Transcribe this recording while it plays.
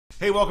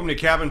Hey, welcome to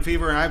Cabin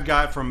Fever, and I've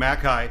got from Mac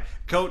High,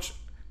 Coach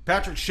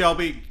Patrick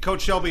Shelby.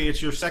 Coach Shelby, it's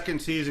your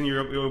second season.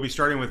 You'll be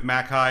starting with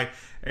Mac High,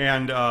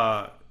 and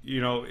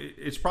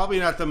it's probably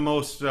not the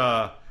most,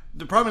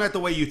 probably not the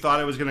way you thought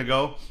it was going to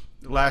go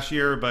last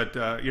year, but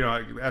at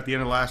the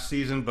end of last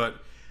season. But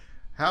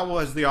how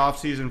was the off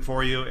season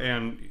for you,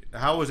 and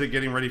how was it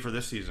getting ready for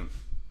this season?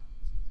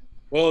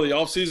 Well, the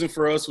off season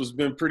for us was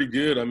been pretty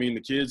good. I mean, the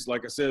kids,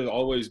 like I said, have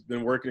always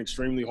been working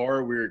extremely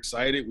hard. We were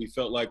excited. We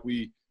felt like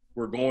we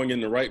were going in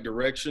the right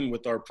direction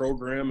with our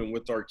program and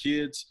with our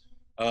kids.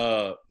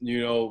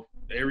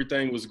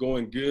 Everything was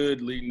going good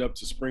leading up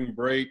to spring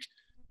break.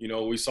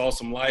 We saw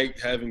some light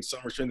having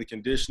summer strength and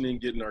conditioning,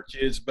 getting our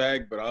kids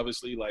back, but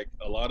obviously, like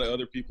a lot of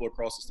other people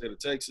across the state of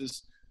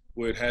Texas,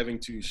 with having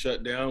to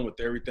shut down with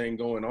everything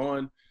going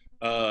on.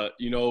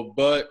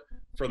 But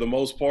for the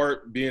most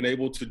part, being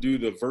able to do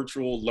the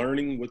virtual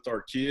learning with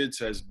our kids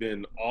has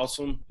been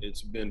awesome.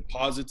 It's been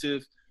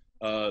positive.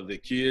 The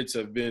kids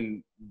have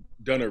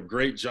done a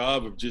great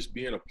job of just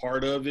being a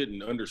part of it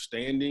and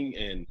understanding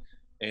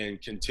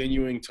and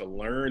continuing to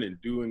learn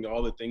and doing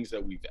all the things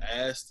that we've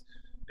asked.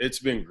 It's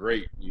been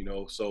great,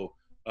 So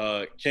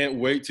can't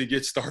wait to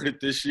get started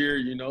this year.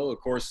 Of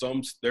course,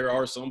 there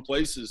are some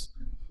places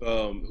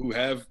who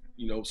have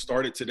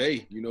started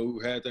today. Who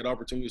had that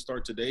opportunity to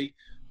start today.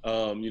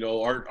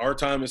 Our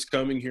time is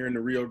coming here in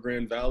the Rio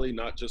Grande Valley,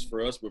 not just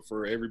for us, but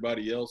for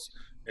everybody else.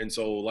 And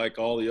so, like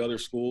all the other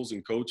schools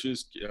and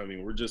coaches, I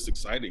mean, we're just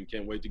excited and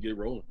can't wait to get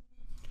rolling.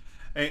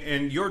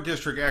 And your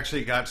district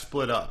actually got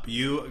split up.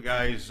 You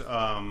guys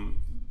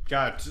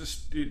got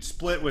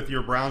split with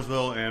your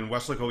Brownsville and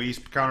Weslaco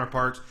East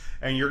counterparts,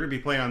 and you're going to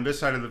be playing on this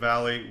side of the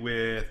valley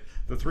with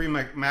the three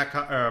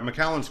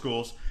McAllen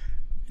schools.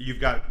 You've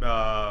got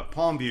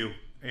Palmview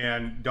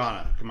and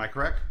Donna. Am I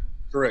correct?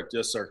 Correct.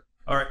 Yes, sir.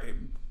 All right.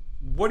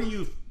 What do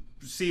you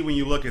see when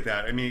you look at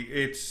that? I mean,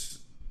 it's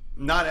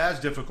not as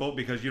difficult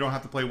because you don't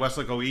have to play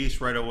Weslaco East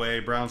right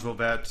away, Brownsville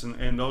Vets,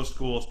 and those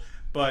schools.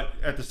 But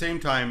at the same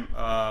time,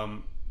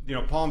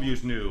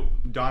 Palmview's new,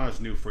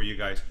 Donna's new for you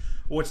guys.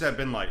 What's that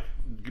been like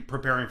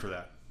preparing for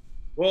that?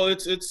 Well,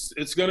 it's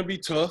going to be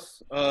tough.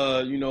 We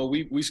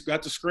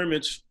got to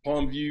scrimmage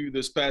Palmview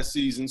this past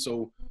season,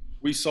 so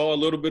we saw a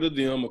little bit of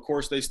them. Of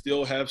course, they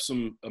still have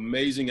some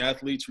amazing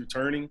athletes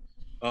returning.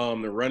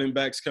 The running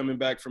backs coming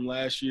back from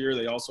last year.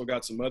 They also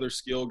got some other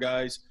skill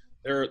guys.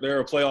 They're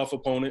a playoff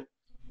opponent.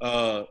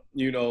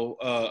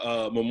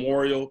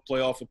 Memorial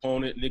playoff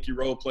opponent. Nicky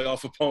Rowe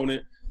playoff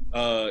opponent.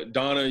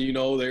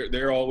 Donna,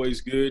 they're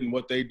always good in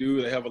what they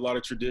do. They have a lot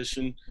of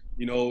tradition,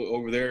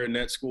 over there in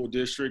that school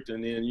district.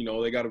 And then,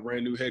 they got a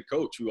brand new head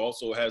coach who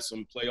also has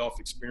some playoff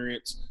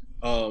experience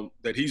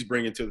that he's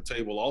bringing to the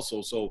table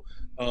also. So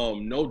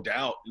no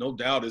doubt,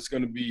 it's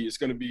going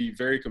to be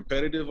very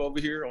competitive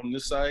over here on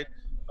this side.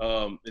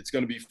 It's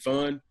going to be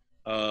fun.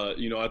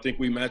 I think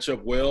we match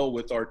up well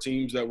with our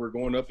teams that we're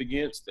going up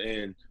against.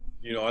 And,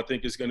 I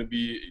think it's going to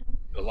be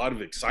a lot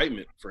of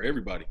excitement for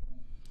everybody.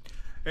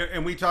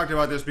 And we talked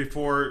about this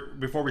before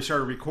we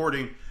started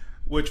recording,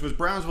 which was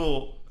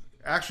Brownsville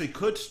actually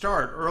could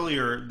start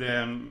earlier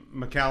than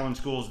McAllen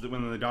schools,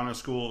 than the Donna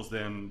schools,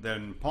 than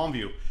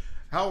Palmview.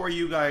 How are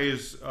you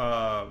guys?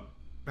 How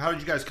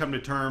did you guys come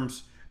to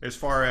terms as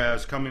far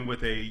as coming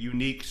with a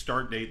unique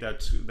start date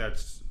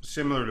that's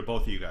similar to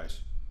both of you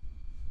guys?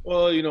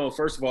 Well,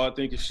 first of all, I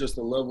think it's just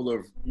a level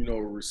of,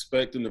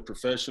 respect in the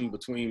profession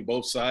between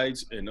both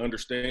sides and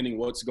understanding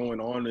what's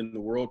going on in the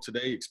world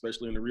today,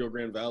 especially in the Rio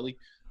Grande Valley.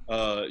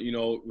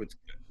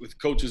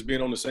 With coaches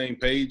being on the same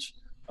page,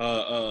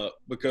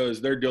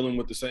 because they're dealing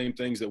with the same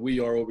things that we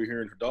are over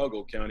here in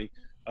Hidalgo County.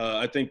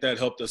 I think that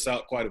helped us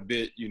out quite a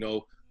bit,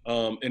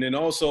 and then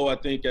also I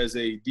think as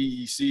a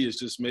DEC is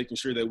just making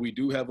sure that we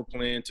do have a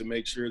plan to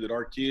make sure that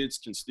our kids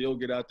can still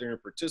get out there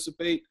and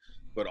participate,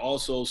 but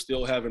also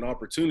still have an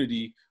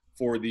opportunity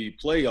for the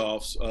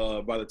playoffs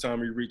by the time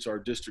we reach our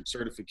district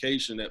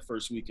certification that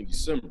first week in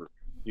December.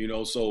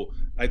 So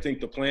I think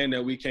the plan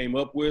that we came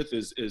up with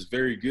is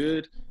very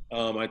good.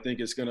 I think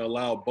it's going to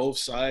allow both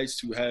sides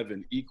to have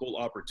an equal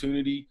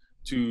opportunity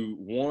to,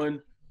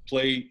 one,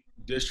 play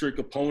district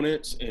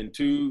opponents, and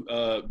two,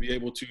 be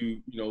able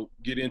to,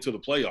 get into the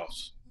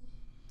playoffs.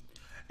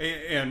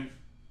 And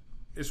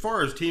as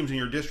far as teams in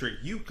your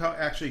district, you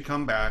actually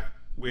come back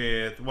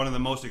with one of the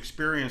most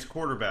experienced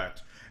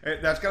quarterbacks.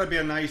 That's got to be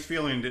a nice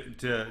feeling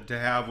to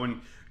have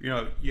when,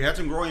 you had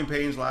some growing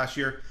pains last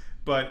year,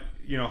 but,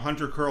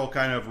 Hunter Curl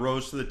kind of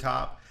rose to the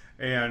top,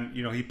 and,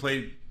 he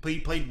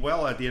played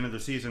well at the end of the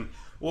season.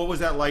 What was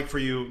that like for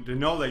you to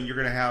know that you're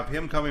going to have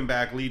him coming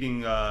back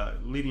leading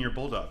your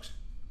Bulldogs?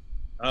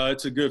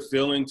 It's a good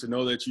feeling to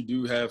know that you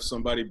do have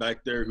somebody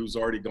back there who's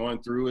already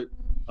gone through it.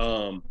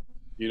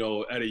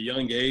 At a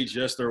young age,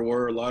 yes, there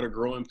were a lot of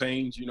growing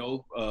pains,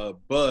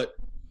 but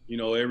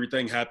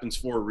everything happens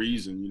for a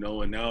reason,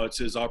 and now it's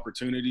his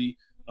opportunity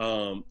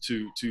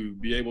to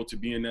be able to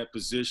be in that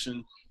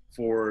position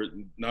for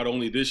not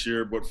only this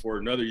year, but for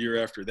another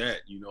year after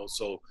that,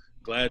 So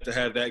glad to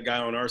have that guy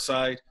on our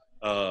side.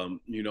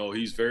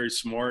 He's very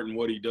smart in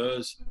what he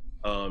does.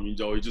 He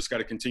just got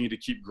to continue to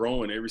keep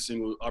growing every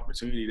single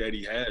opportunity that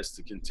he has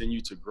to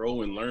continue to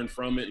grow and learn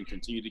from it and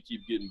continue to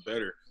keep getting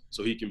better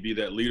so he can be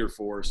that leader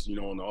for us,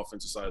 on the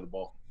offensive side of the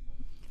ball.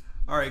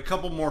 All right, a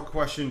couple more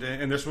questions,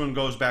 and this one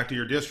goes back to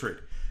your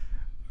district.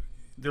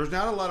 There's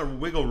not a lot of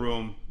wiggle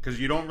room because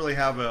you don't really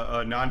have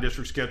a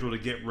non-district schedule to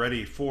get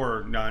ready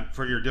for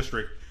your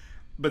district.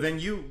 But then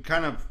you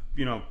kind of,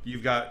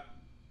 you've got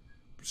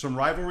some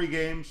rivalry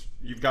games,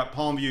 you've got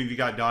Palmview, you've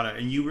got Donna,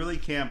 and you really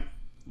can't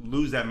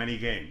lose that many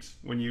games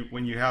when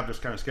you have this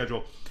kind of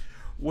schedule.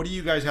 What do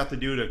you guys have to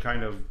do to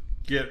kind of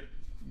get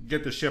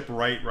the ship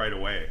right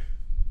away?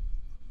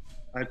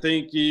 I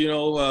think we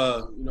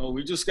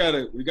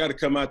gotta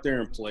come out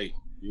there and play.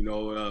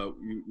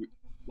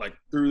 Like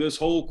through this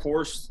whole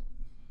course,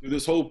 through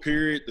this whole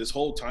period, this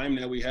whole time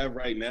that we have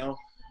right now.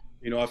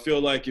 I feel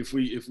like if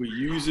we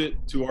use it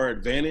to our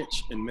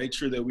advantage and make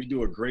sure that we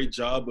do a great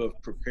job of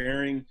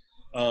preparing.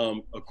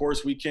 Of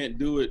course, we can't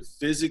do it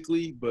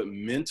physically, but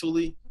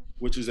mentally,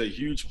 which is a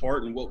huge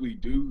part in what we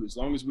do. As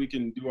long as we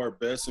can do our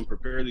best and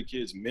prepare the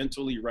kids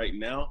mentally right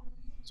now,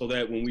 so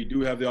that when we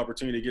do have the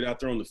opportunity to get out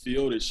there on the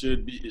field, it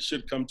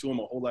should come to them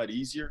a whole lot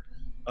easier.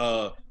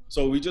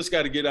 So we just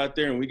got to get out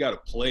there and we got to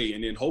play,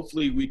 and then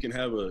hopefully we can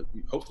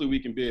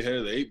be ahead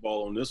of the 8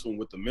 ball on this one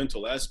with the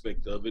mental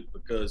aspect of it,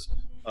 because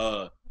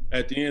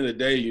at the end of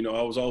the day,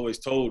 I was always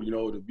told,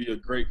 to be a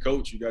great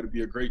coach, you got to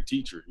be a great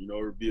teacher,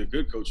 or to be a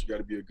good coach, you got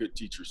to be a good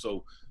teacher.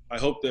 So I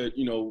hope that,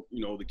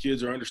 the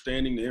kids are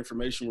understanding the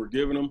information we're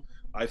giving them.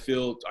 I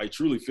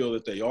truly feel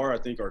that they are. I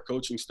think our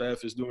coaching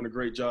staff is doing a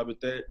great job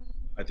at that.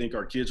 I think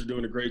our kids are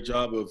doing a great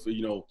job of,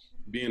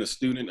 being a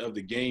student of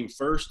the game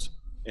first.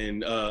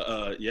 And,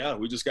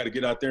 we just got to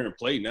get out there and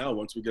play now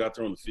once we get out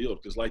there on the field.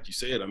 Because like you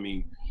said,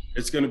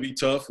 it's going to be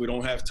tough. We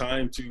don't have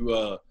time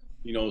to,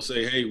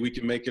 say, hey, we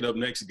can make it up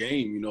next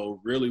game.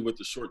 Really with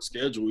the short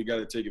schedule, we got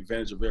to take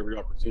advantage of every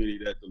opportunity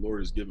that the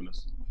Lord has given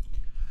us.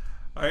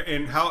 All right,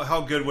 and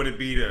how good would it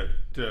be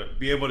to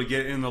be able to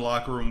get in the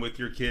locker room with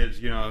your kids?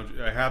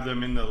 Have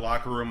them in the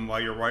locker room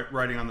while you're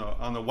writing on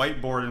the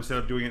whiteboard instead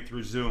of doing it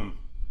through Zoom.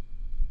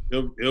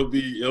 It'll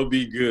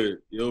be good.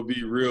 It'll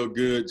be real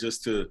good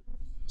just to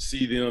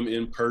see them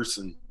in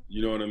person.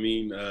 You know what I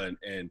mean?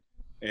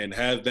 And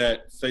have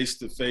that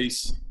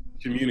face-to-face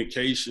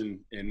communication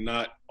and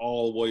not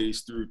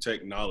always through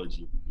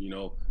technology.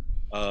 It'll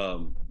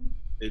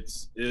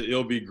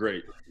be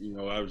great.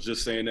 I was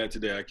just saying that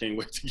today. I can't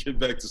wait to get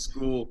back to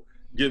school,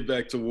 get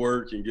back to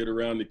work, and get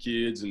around the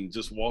kids and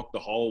just walk the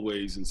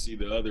hallways and see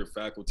the other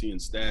faculty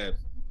and staff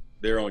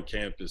there on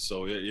campus.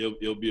 So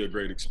it'll be a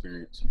great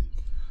experience.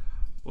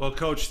 Well,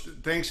 Coach,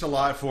 thanks a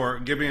lot for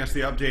giving us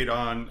the update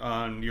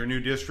on your new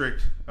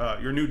district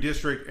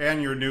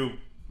and your new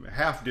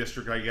half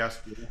district, I guess.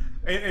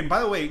 And by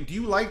the way, do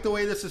you like the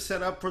way this is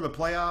set up for the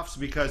playoffs?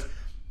 Because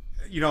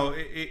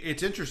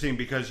it's interesting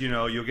because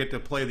you'll get to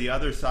play the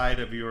other side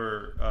of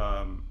your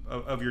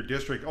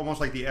district,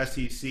 almost like the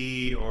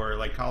SEC or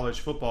like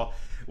college football.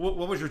 What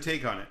was your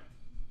take on it?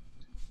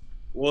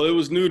 Well, it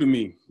was new to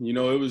me.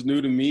 It was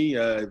new to me.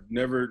 I've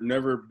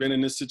never been in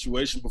this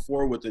situation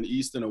before with an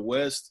East and a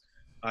West.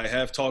 I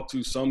have talked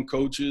to some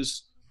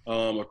coaches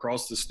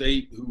across the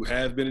state who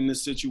have been in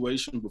this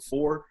situation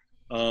before.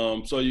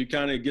 So you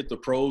kind of get the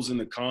pros and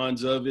the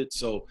cons of it.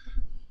 So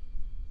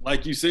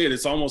like you said,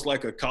 it's almost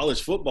like a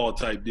college football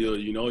type deal.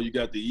 You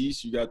got the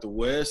East, you got the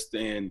West,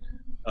 and,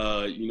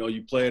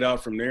 you play it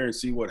out from there and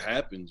see what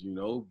happens,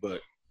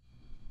 but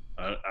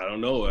I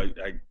don't know.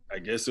 I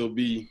guess it'll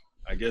be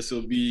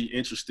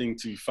interesting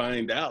to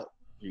find out,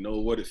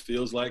 what it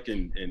feels like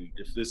and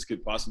if this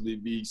could possibly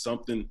be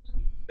something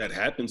that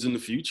happens in the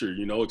future,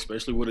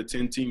 especially with a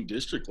 10-team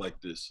district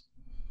like this.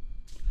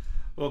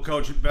 Well,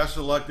 Coach, best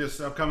of luck this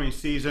upcoming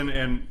season,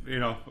 and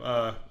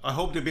I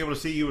hope to be able to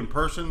see you in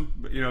person.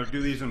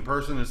 Do these in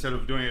person instead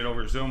of doing it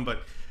over Zoom.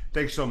 But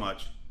thanks so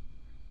much.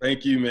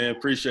 Thank you, man.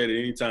 Appreciate it.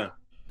 Anytime.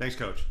 Thanks,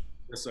 Coach.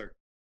 Yes, sir.